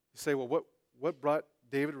 You say, well, what brought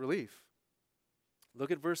David relief?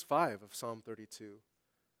 Look at verse 5 of Psalm 32.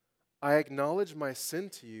 I acknowledge my sin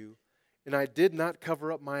to you, and I did not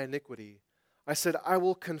cover up my iniquity. I said, I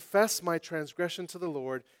will confess my transgression to the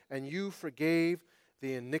Lord, and you forgave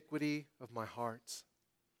the iniquity of my heart.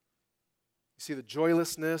 You see, the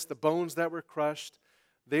joylessness, the bones that were crushed,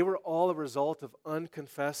 they were all a result of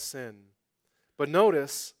unconfessed sin. But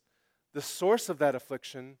notice, the source of that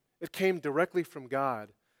affliction, it came directly from God.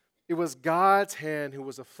 It was God's hand who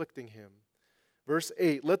was afflicting him. Verse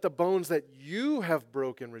 8, let the bones that you have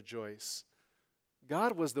broken rejoice.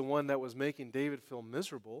 God was the one that was making David feel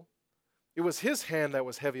miserable. It was his hand that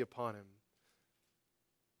was heavy upon him.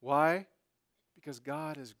 Why? Because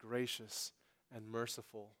God is gracious and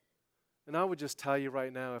merciful. And I would just tell you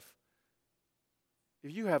right now, if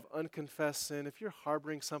you have unconfessed sin, if you're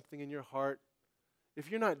harboring something in your heart, if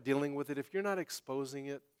you're not dealing with it, if you're not exposing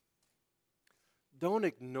it, don't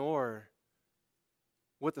ignore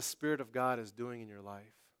what the Spirit of God is doing in your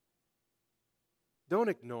life. Don't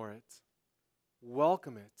ignore it.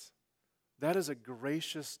 Welcome it. That is a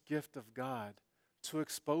gracious gift of God to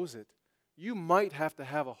expose it. You might have to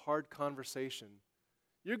have a hard conversation.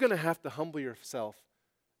 You're going to have to humble yourself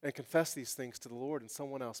and confess these things to the Lord and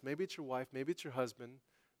someone else. Maybe it's your wife, maybe it's your husband,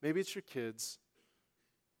 maybe it's your kids,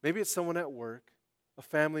 maybe it's someone at work, a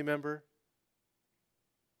family member.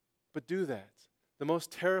 But do that. The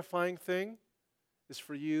most terrifying thing is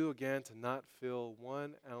for you, again, to not feel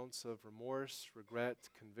 1 ounce of remorse, regret,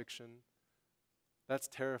 conviction. That's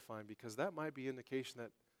terrifying because that might be indication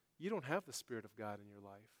that you don't have the Spirit of God in your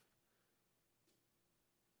life.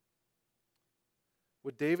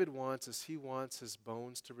 What David wants is he wants his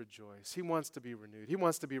bones to rejoice. He wants to be renewed. He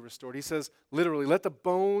wants to be restored. He says, literally, let the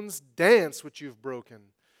bones dance which you've broken.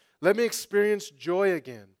 Let me experience joy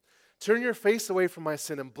again. Turn your face away from my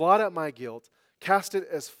sin and blot out my guilt. Cast it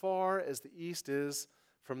as far as the east is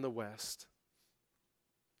from the west.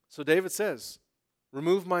 So David says,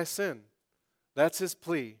 remove my sin. That's his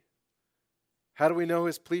plea. How do we know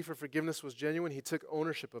his plea for forgiveness was genuine? He took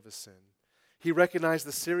ownership of his sin. He recognized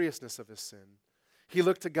the seriousness of his sin. He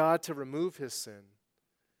looked to God to remove his sin.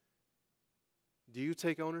 Do you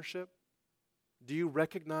take ownership? Do you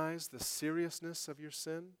recognize the seriousness of your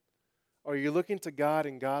sin? Or are you looking to God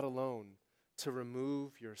and God alone to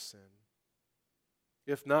remove your sin?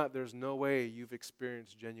 If not, there's no way you've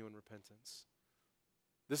experienced genuine repentance.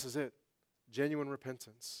 This is it, genuine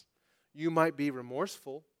repentance. You might be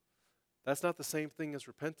remorseful. That's not the same thing as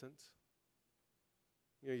repentance.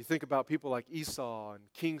 You think about people like Esau and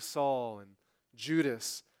King Saul and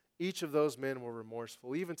Judas. Each of those men were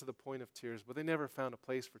remorseful, even to the point of tears, but they never found a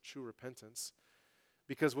place for true repentance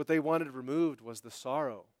because what they wanted removed was the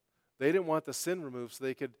sorrow. They didn't want the sin removed so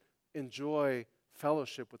they could enjoy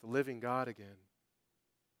fellowship with the living God again.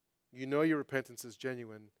 You know your repentance is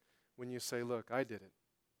genuine when you say, look, I did it.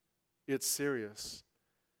 It's serious,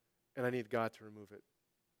 and I need God to remove it.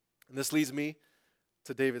 And this leads me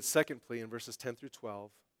to David's second plea in verses 10 through 12.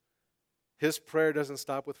 His prayer doesn't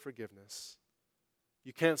stop with forgiveness.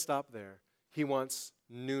 You can't stop there. He wants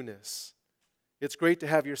newness. It's great to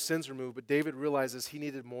have your sins removed, but David realizes he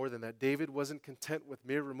needed more than that. David wasn't content with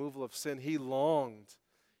mere removal of sin. He longed.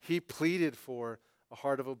 He pleaded for a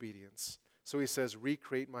heart of obedience. So he says,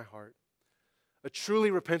 recreate my heart. A truly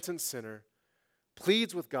repentant sinner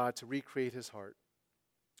pleads with God to recreate his heart.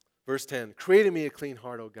 Verse 10, create in me a clean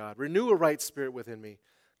heart, O God. Renew a right spirit within me.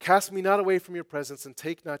 Cast me not away from your presence and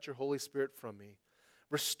take not your Holy Spirit from me.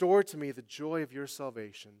 Restore to me the joy of your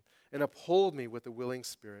salvation and uphold me with a willing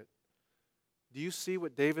spirit. Do you see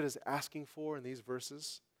what David is asking for in these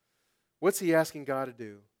verses? What's he asking God to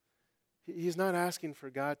do? He's not asking for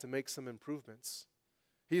God to make some improvements.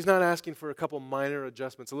 He's not asking for a couple minor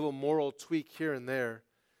adjustments, a little moral tweak here and there.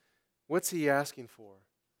 What's he asking for?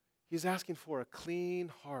 He's asking for a clean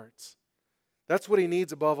heart. That's what he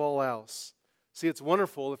needs above all else. See, it's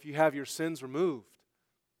wonderful if you have your sins removed.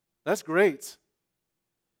 That's great.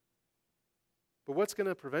 But what's going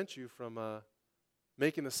to prevent you from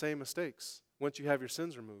making the same mistakes once you have your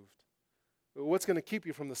sins removed? What's going to keep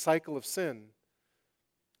you from the cycle of sin?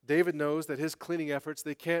 David knows that his cleaning efforts,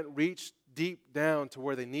 they can't reach deep down to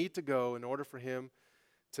where they need to go in order for him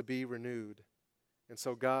to be renewed. And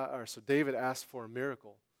so David asked for a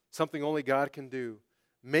miracle, something only God can do.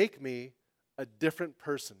 Make me a different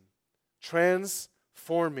person.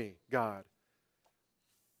 Transform me, God.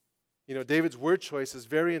 You know, David's word choice is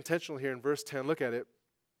very intentional here in verse 10. Look at it.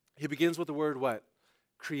 He begins with the word what?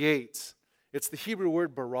 Create. It's the Hebrew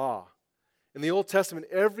word bara. In the Old Testament,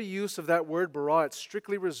 every use of that word bara, it's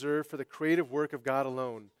strictly reserved for the creative work of God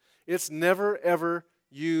alone. It's never, ever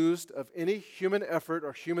used of any human effort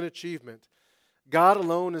or human achievement. God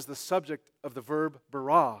alone is the subject of the verb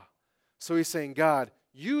bara. So he's saying, God,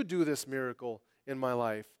 you do this miracle in my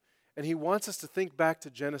life. And he wants us to think back to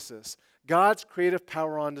Genesis. God's creative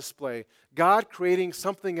power on display. God creating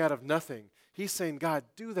something out of nothing. He's saying, God,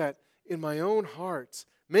 do that in my own heart.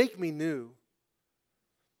 Make me new.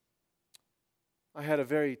 I had a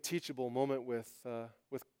very teachable moment with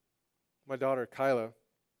my daughter, Kyla,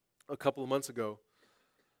 a couple of months ago.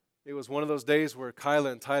 It was one of those days where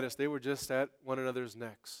Kyla and Titus, they were just at one another's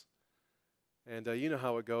necks. And you know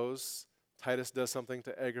how it goes. Titus does something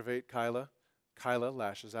to aggravate Kyla. Kyla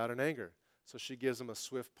lashes out in anger. So she gives him a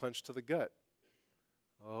swift punch to the gut.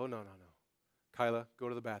 Oh, no. Kyla, go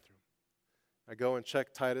to the bathroom. I go and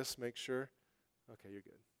check Titus, make sure. Okay, you're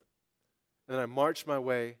good. And then I march my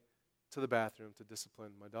way to the bathroom to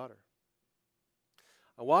discipline my daughter.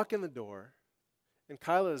 I walk in the door, and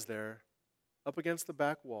Kyla is there, up against the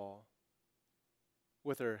back wall,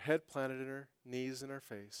 with her head planted in her knees and her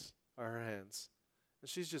face, or her hands. And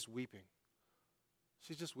she's just weeping.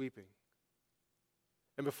 She's just weeping.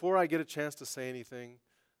 And before I get a chance to say anything,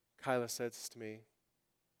 Kyla says to me,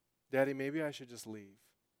 Daddy, maybe I should just leave.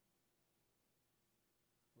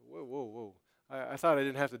 Whoa. I thought I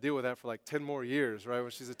didn't have to deal with that for like 10 more years, right,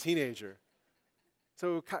 when she's a teenager.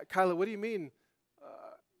 So, Kyla, what do you mean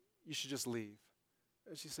you should just leave?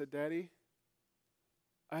 And she said, Daddy,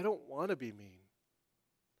 I don't want to be mean.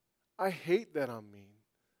 I hate that I'm mean.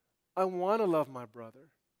 I want to love my brother.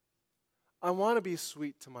 I want to be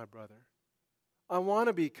sweet to my brother. I want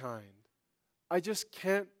to be kind. I just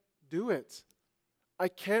can't do it. I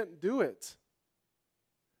can't do it.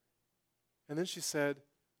 And then she said,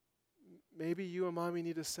 maybe you and Mommy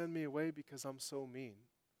need to send me away because I'm so mean.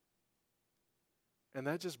 And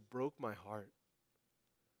that just broke my heart.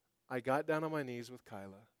 I got down on my knees with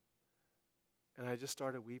Kyla, and I just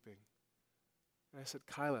started weeping. And I said,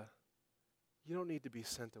 Kyla, you don't need to be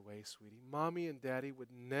sent away, sweetie. Mommy and Daddy would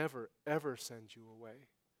never, ever send you away.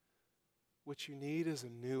 What you need is a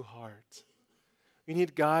new heart. You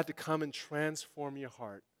need God to come and transform your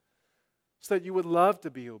heart so that you would love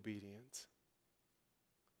to be obedient,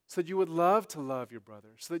 so that you would love to love your brother,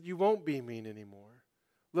 so that you won't be mean anymore.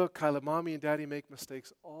 Look, Kyla, Mommy and Daddy make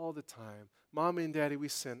mistakes all the time. Mommy and Daddy, we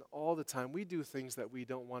sin all the time. We do things that we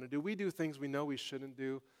don't want to do. We do things we know we shouldn't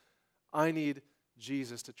do. I need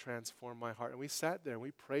Jesus to transform my heart. And we sat there and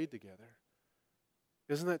we prayed together.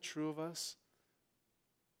 Isn't that true of us?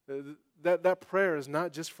 That prayer is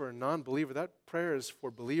not just for a non-believer. That prayer is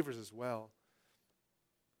for believers as well.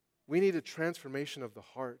 We need a transformation of the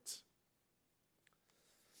heart.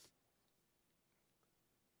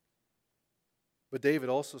 But David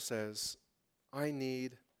also says, I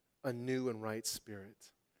need a new and right spirit.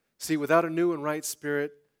 See, without a new and right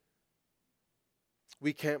spirit,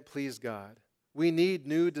 we can't please God. We need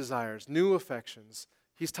new desires, new affections.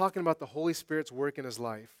 He's talking about the Holy Spirit's work in his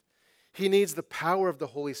life. He needs the power of the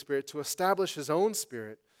Holy Spirit to establish his own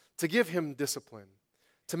spirit, to give him discipline,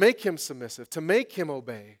 to make him submissive, to make him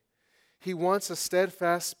obey. He wants a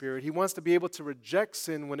steadfast spirit. He wants to be able to reject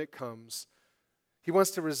sin when it comes. He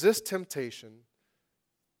wants to resist temptation.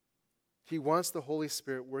 He wants the Holy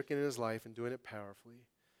Spirit working in his life and doing it powerfully.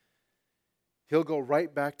 He'll go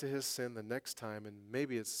right back to his sin the next time, and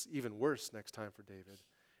maybe it's even worse next time for David.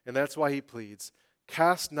 And that's why he pleads,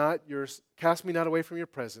 cast me not away from your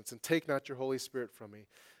presence, and take not your Holy Spirit from me.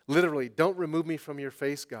 Literally, don't remove me from your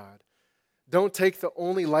face, God. Don't take the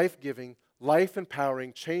only life-giving,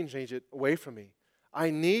 life-empowering, change agent away from me.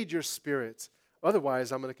 I need your Spirit.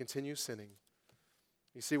 Otherwise, I'm going to continue sinning.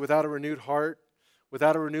 You see, without a renewed heart,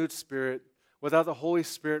 without a renewed spirit, without the Holy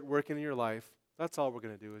Spirit working in your life, that's all we're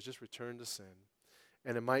going to do is just return to sin.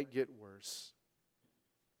 And it might get worse.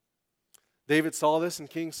 David saw this in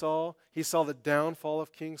King Saul. He saw the downfall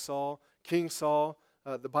of King Saul. King Saul,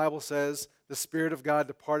 the Bible says, the Spirit of God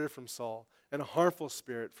departed from Saul, and a harmful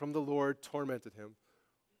spirit from the Lord tormented him.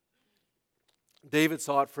 David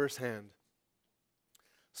saw it firsthand.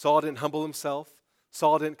 Saul didn't humble himself.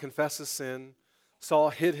 Saul didn't confess his sin. Saul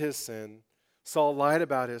hid his sin. Saul lied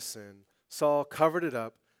about his sin. Saul covered it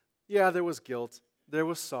up. Yeah, there was guilt. There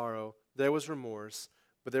was sorrow. There was remorse.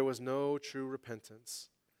 But there was no true repentance.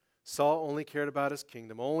 Saul only cared about his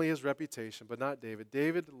kingdom, only his reputation, but not David.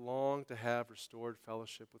 David longed to have restored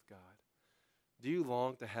fellowship with God. Do you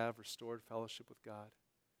long to have restored fellowship with God?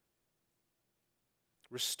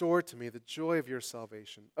 Restore to me the joy of your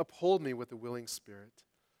salvation. Uphold me with a willing spirit.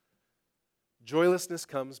 Joylessness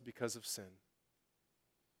comes because of sin.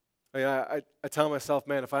 I tell myself,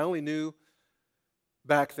 man, if I only knew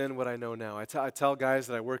back then what I know now. I tell guys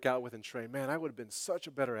that I work out with and train, man, I would have been such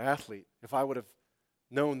a better athlete if I would have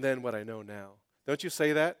known then what I know now. Don't you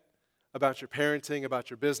say that about your parenting, about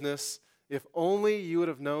your business? If only you would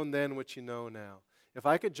have known then what you know now. If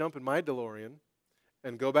I could jump in my DeLorean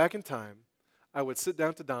and go back in time, I would sit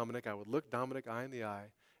down to Dominic, I would look Dominic eye in the eye,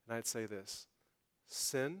 and I'd say this: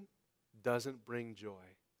 sin doesn't bring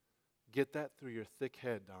joy. Get that through your thick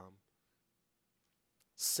head, Dom.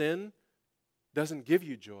 Sin doesn't give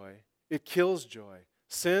you joy. It kills joy.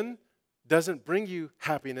 Sin doesn't bring you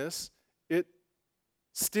happiness. It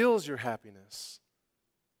steals your happiness.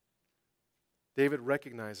 David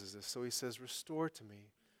recognizes this, so he says, restore to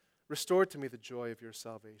me the joy of your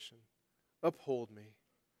salvation. Uphold me.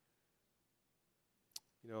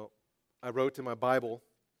 You know, I wrote in my Bible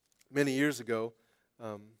many years ago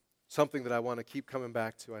something that I want to keep coming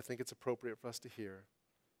back to. I think it's appropriate for us to hear.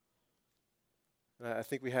 And I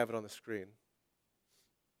think we have it on the screen.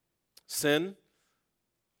 Sin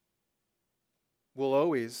will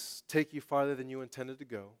always take you farther than you intended to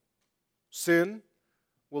go. Sin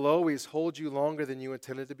will always hold you longer than you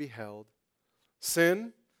intended to be held.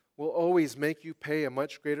 Sin will always make you pay a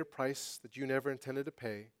much greater price that you never intended to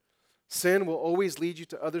pay. Sin will always lead you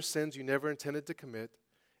to other sins you never intended to commit.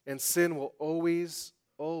 And sin will always,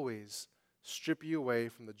 always strip you away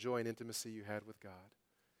from the joy and intimacy you had with God.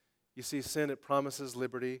 You see, sin, it promises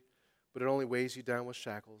liberty, but it only weighs you down with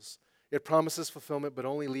shackles. It promises fulfillment, but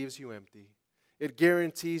only leaves you empty. It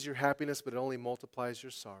guarantees your happiness, but it only multiplies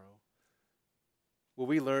your sorrow. Will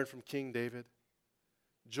we learn from King David?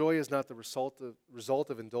 Joy is not the result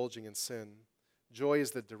of indulging in sin. Joy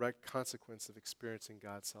is the direct consequence of experiencing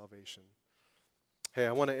God's salvation. Hey,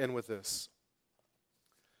 I want to end with this.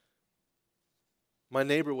 My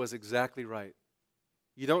neighbor was exactly right.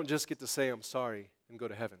 You don't just get to say, I'm sorry, and go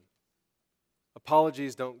to heaven.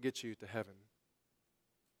 Apologies don't get you to heaven.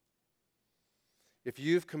 If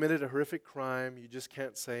you've committed a horrific crime, you just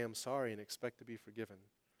can't say, I'm sorry, and expect to be forgiven.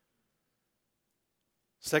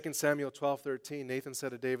 2 Samuel 12:13, Nathan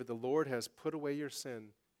said to David, the Lord has put away your sin.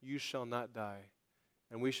 You shall not die.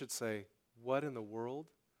 And we should say, what in the world?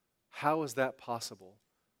 How is that possible?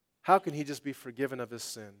 How can he just be forgiven of his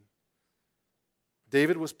sin?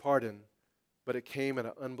 David was pardoned, but it came at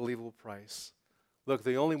an unbelievable price. Look,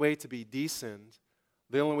 the only way to be de-sinned,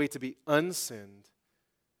 the only way to be unsinned,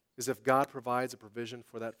 is if God provides a provision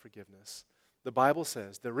for that forgiveness. The Bible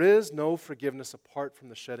says there is no forgiveness apart from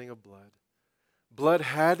the shedding of blood. Blood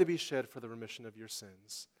had to be shed for the remission of your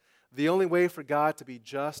sins. The only way for God to be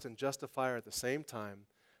just and justifier at the same time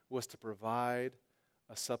was to provide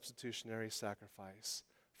a substitutionary sacrifice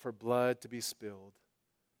for blood to be spilled.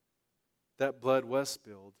 That blood was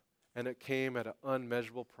spilled, and it came at an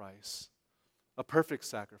unmeasurable price. A perfect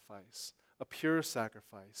sacrifice, a pure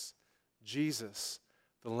sacrifice. Jesus,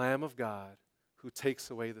 the Lamb of God, who takes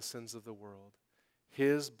away the sins of the world.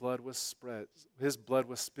 His blood was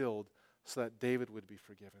spilled so that David would be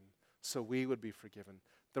forgiven, so we would be forgiven.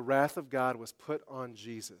 The wrath of God was put on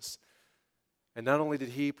Jesus. And not only did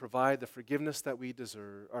he provide the forgiveness that we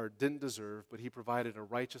deserve or didn't deserve, but he provided a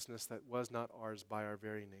righteousness that was not ours by our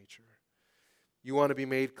very nature. You want to be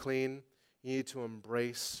made clean, you need to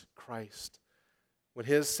embrace Christ. When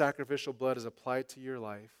his sacrificial blood is applied to your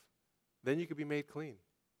life, then you can be made clean,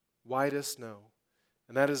 white as snow.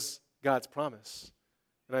 And that is God's promise.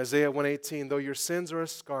 In Isaiah 1:18, though your sins are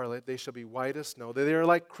as scarlet, they shall be white as snow. They are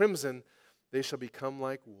like crimson, they shall become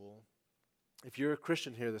like wool. If you're a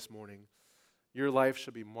Christian here this morning, your life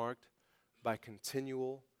should be marked by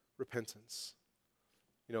continual repentance.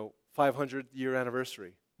 500-year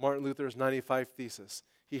anniversary. Martin Luther's 95 Thesis.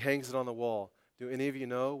 He hangs it on the wall. Do any of you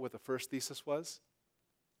know what the first thesis was?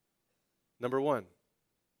 Number 1.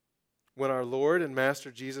 When our Lord and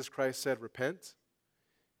Master Jesus Christ said, repent,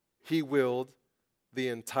 he willed the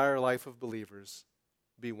entire life of believers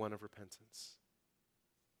be one of repentance.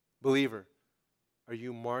 Believer, are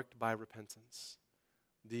you marked by repentance?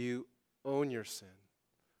 Do you own your sin?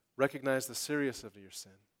 Recognize the seriousness of your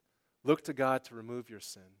sin. Look to God to remove your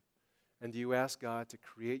sin. And do you ask God to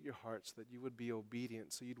create your heart so that you would be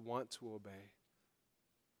obedient, so you'd want to obey?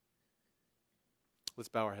 Let's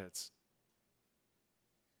bow our heads.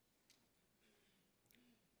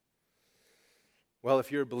 Well,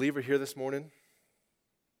 if you're a believer here this morning,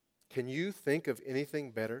 can you think of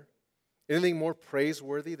anything better, anything more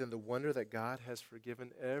praiseworthy than the wonder that God has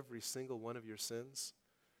forgiven every single one of your sins?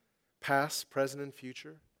 Past, present, and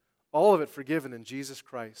future. All of it forgiven in Jesus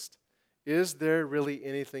Christ. Is there really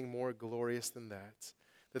anything more glorious than that?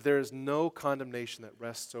 That there is no condemnation that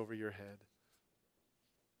rests over your head.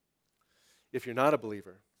 If you're not a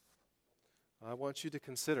believer, I want you to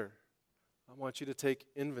consider, I want you to take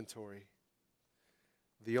inventory.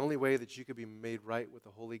 The only way that you could be made right with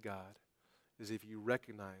the holy God is if you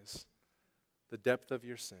recognize the depth of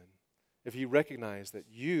your sin. If you recognize that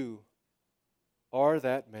you are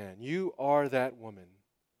that man, you are that woman.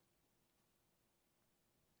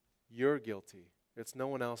 You're guilty. It's no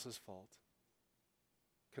one else's fault.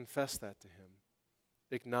 Confess that to him.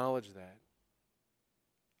 Acknowledge that.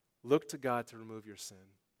 Look to God to remove your sin.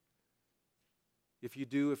 If you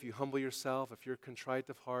do, if you humble yourself, if you're contrite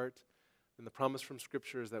of heart, then the promise from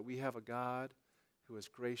Scripture is that we have a God who is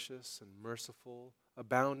gracious and merciful,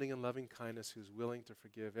 abounding in loving kindness, who's willing to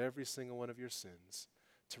forgive every single one of your sins,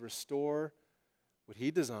 to restore what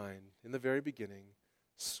he designed in the very beginning,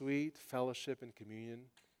 sweet fellowship and communion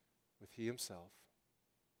with he himself.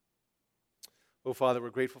 Oh, Father, we're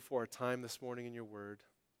grateful for our time this morning in your word.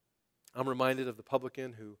 I'm reminded of the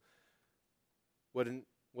publican who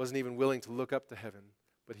wasn't even willing to look up to heaven,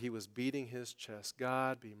 but he was beating his chest.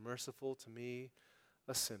 God, be merciful to me,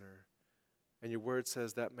 a sinner. And your word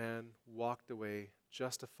says that man walked away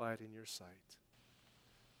justified in your sight.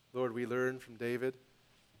 Lord, we learn from David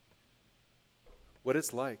what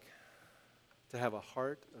it's like to have a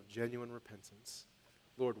heart of genuine repentance.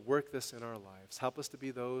 Lord, work this in our lives. Help us to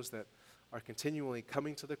be those that are continually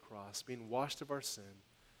coming to the cross, being washed of our sin.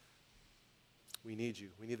 We need you.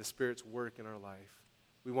 We need the Spirit's work in our life.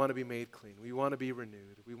 We want to be made clean. We want to be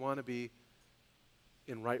renewed. We want to be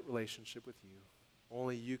in right relationship with you.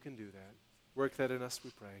 Only you can do that. Work that in us,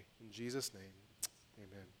 we pray. In Jesus' name,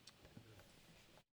 amen.